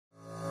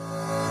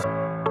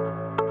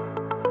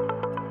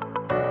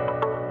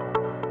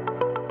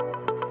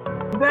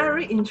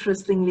Very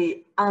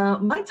interestingly,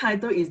 my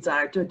title is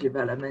Director of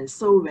Development.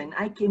 So when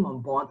I came on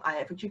board, I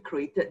have actually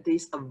created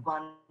this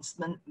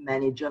advancement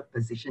manager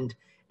position.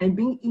 And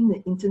being in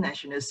the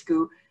international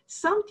school,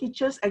 some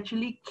teachers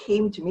actually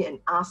came to me and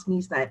asked me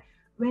that,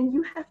 when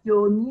you have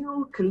your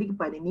new colleague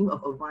by the name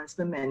of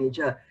advancement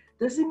manager,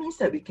 does it mean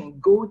that we can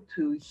go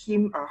to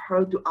him or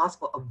her to ask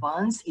for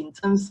advance in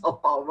terms of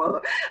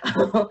our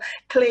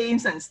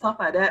claims and stuff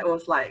like that? It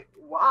was like,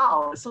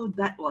 wow. So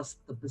that was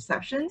the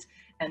perceptions.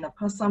 And of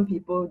course, some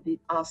people did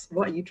ask,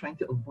 what are you trying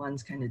to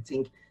advance kind of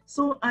thing?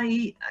 So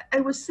I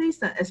would say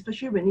that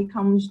especially when it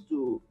comes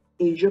to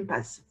Asia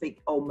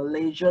Pacific or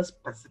Malaysia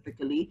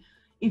specifically,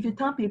 if you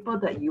tell people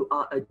that you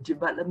are a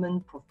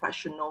development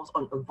professional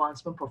or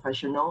advancement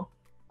professional,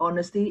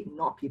 honestly,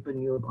 not people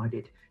knew about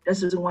it.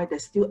 That's the reason why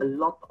there's still a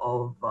lot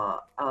of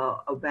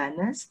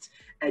awareness,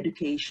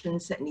 education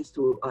that needs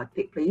to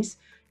take place.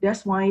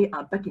 That's why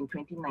back in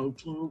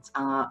 2019,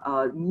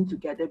 me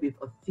together with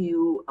a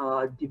few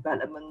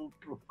development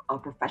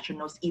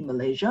professionals in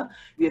Malaysia,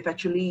 we have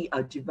actually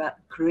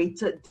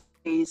created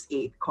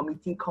a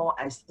committee called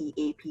as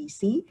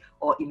EAPC,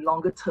 or in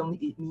longer term,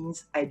 it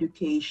means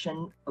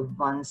Education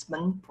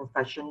Advancement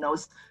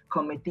Professionals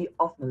Committee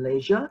of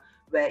Malaysia,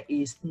 where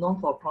it's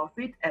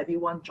non-for-profit,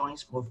 everyone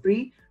joins for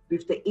free,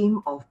 with the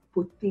aim of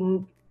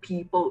putting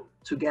people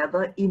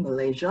together in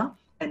Malaysia,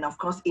 and of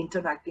course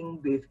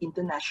interacting with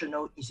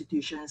international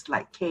institutions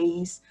like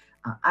CASE,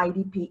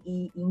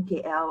 IDPE in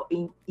KL,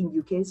 in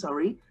UK,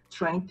 sorry,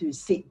 trying to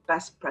seek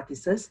best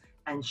practices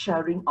and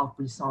sharing of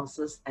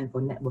resources and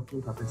for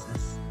networking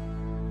purposes.